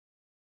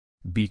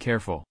Be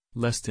careful,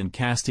 lest in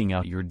casting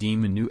out your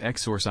demon you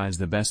exorcise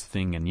the best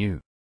thing in you.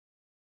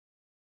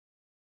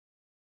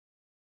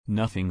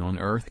 Nothing on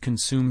earth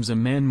consumes a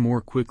man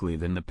more quickly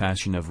than the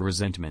passion of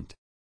resentment.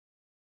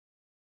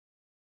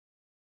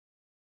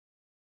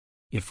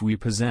 If we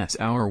possess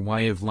our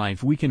why of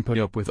life, we can put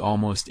up with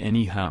almost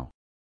any how.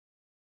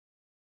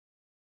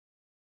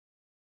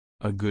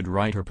 A good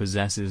writer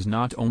possesses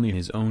not only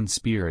his own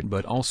spirit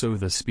but also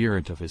the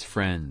spirit of his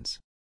friends.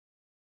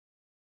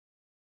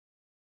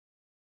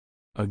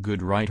 A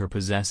good writer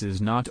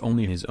possesses not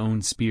only his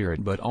own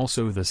spirit but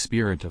also the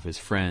spirit of his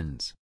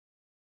friends.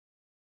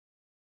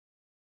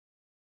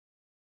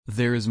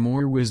 There is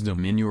more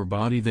wisdom in your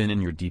body than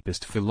in your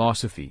deepest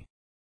philosophy.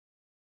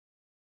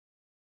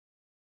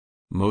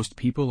 Most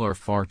people are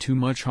far too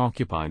much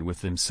occupied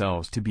with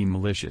themselves to be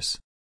malicious.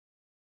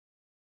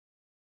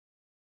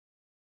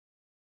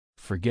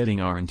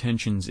 Forgetting our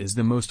intentions is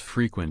the most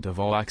frequent of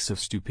all acts of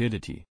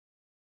stupidity.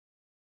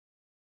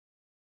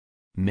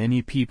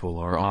 Many people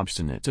are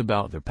obstinate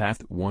about the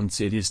path once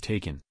it is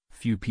taken,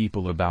 few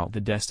people about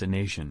the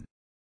destination.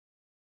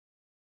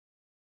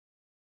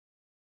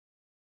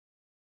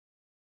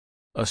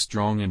 A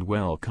strong and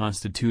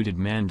well-constituted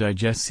man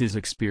digests his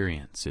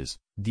experiences,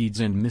 deeds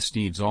and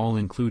misdeeds all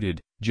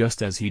included,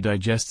 just as he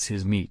digests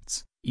his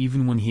meats,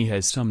 even when he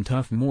has some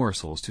tough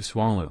morsels to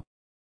swallow.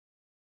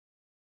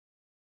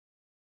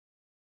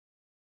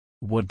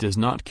 What does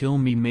not kill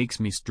me makes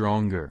me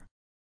stronger.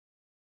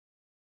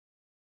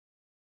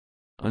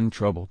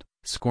 Untroubled,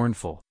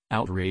 scornful,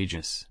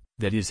 outrageous,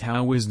 that is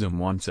how wisdom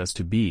wants us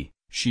to be.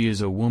 She is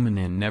a woman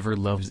and never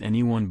loves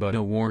anyone but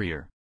a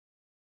warrior.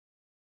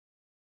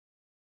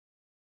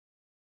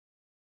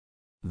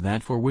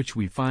 That for which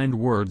we find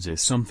words is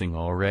something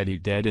already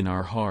dead in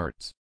our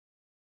hearts.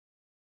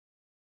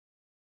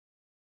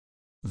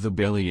 The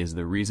belly is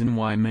the reason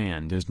why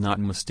man does not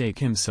mistake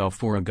himself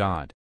for a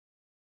god.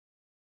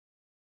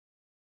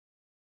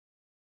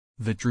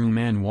 The true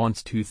man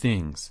wants two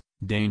things,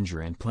 danger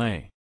and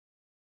play.